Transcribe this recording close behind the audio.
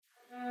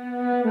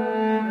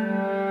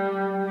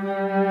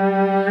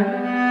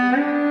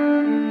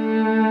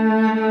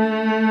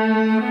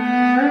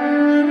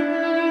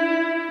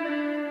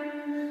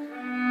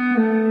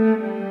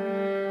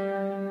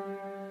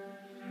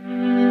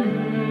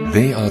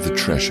the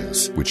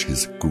treasures which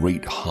his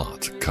great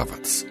heart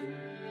covets.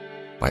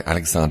 By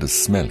Alexander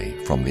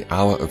Smelly from The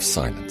Hour of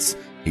Silence,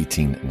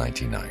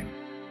 1899.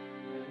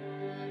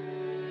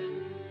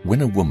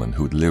 When a woman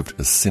who had lived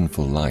a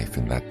sinful life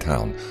in that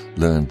town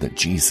learned that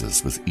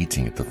Jesus was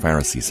eating at the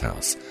Pharisee's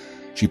house,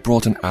 she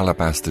brought an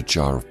alabaster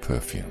jar of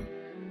perfume.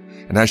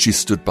 And as she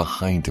stood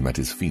behind him at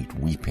his feet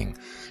weeping,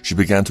 she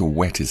began to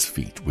wet his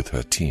feet with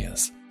her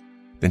tears.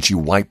 Then she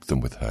wiped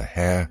them with her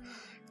hair,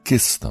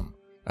 kissed them,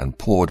 and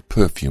poured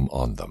perfume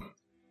on them.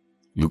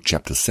 Luke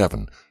chapter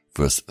 7,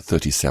 verse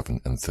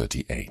 37 and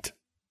 38.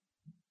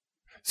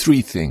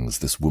 3 things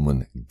this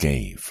woman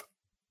gave.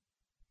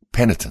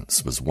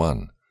 Penitence was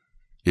one.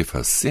 If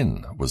her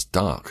sin was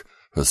dark,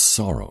 her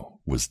sorrow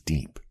was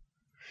deep.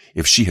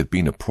 If she had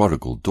been a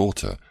prodigal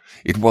daughter,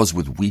 it was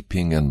with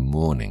weeping and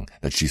mourning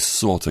that she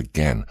sought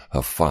again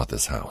her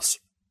father's house.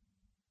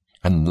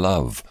 And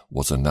love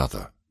was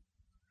another.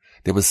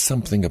 There was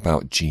something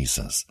about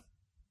Jesus,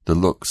 the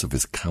looks of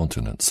his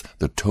countenance,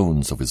 the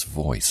tones of his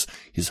voice,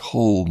 his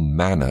whole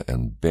manner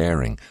and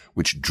bearing,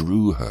 which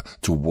drew her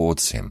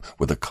towards him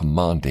with a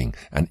commanding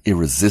and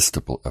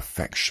irresistible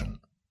affection.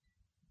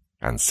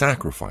 And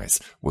sacrifice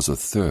was a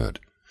third.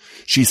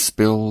 She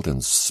spilled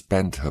and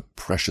spent her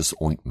precious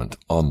ointment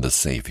on the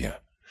Saviour.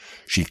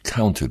 She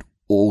counted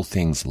all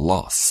things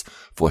loss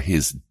for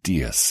his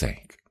dear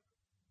sake.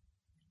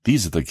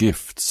 These are the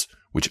gifts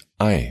which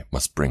I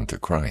must bring to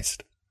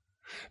Christ.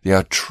 They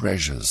are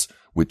treasures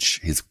which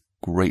his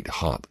great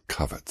heart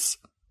covets.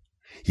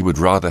 He would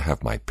rather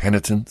have my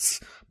penitence,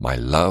 my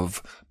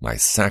love, my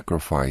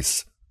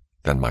sacrifice,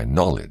 than my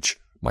knowledge,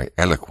 my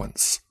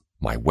eloquence,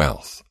 my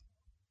wealth.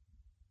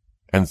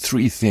 And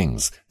 3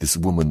 things this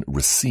woman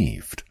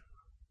received.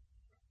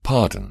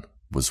 Pardon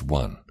was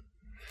one.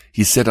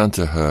 He said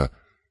unto her,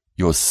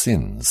 Your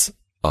sins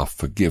are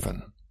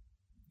forgiven.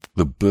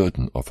 The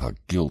burden of her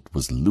guilt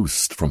was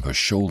loosed from her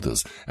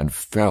shoulders and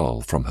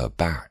fell from her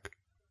back.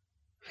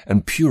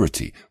 And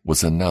purity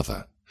was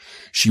another.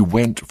 She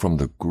went from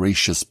the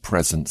gracious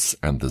presence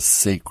and the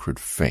sacred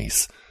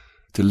face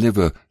to live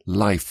a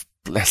life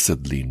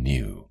blessedly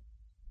new.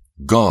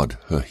 God,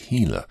 her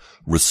healer,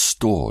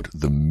 restored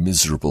the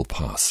miserable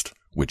past,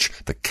 which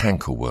the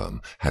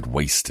cankerworm had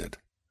wasted.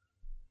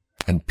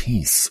 And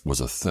peace was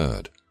a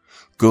third.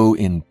 Go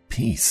in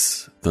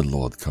peace, the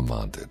Lord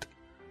commanded.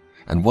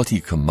 And what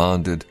he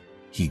commanded,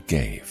 he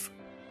gave.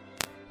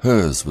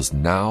 Hers was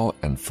now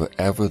and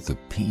forever the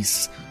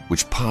peace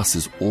which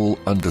passes all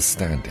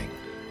understanding,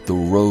 the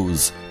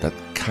rose that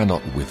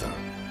cannot wither.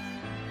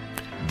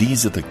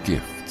 These are the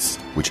gifts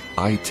which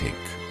I take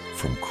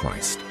from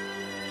Christ.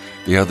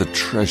 They are the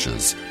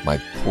treasures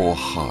my poor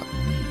heart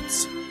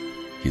needs.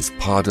 His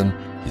pardon,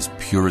 his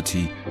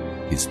purity,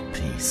 his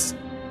peace.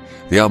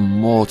 They are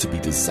more to be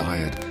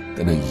desired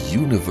than a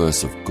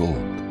universe of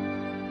gold,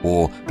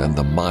 or than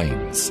the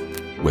mines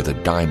where the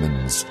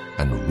diamonds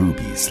and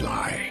rubies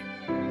lie.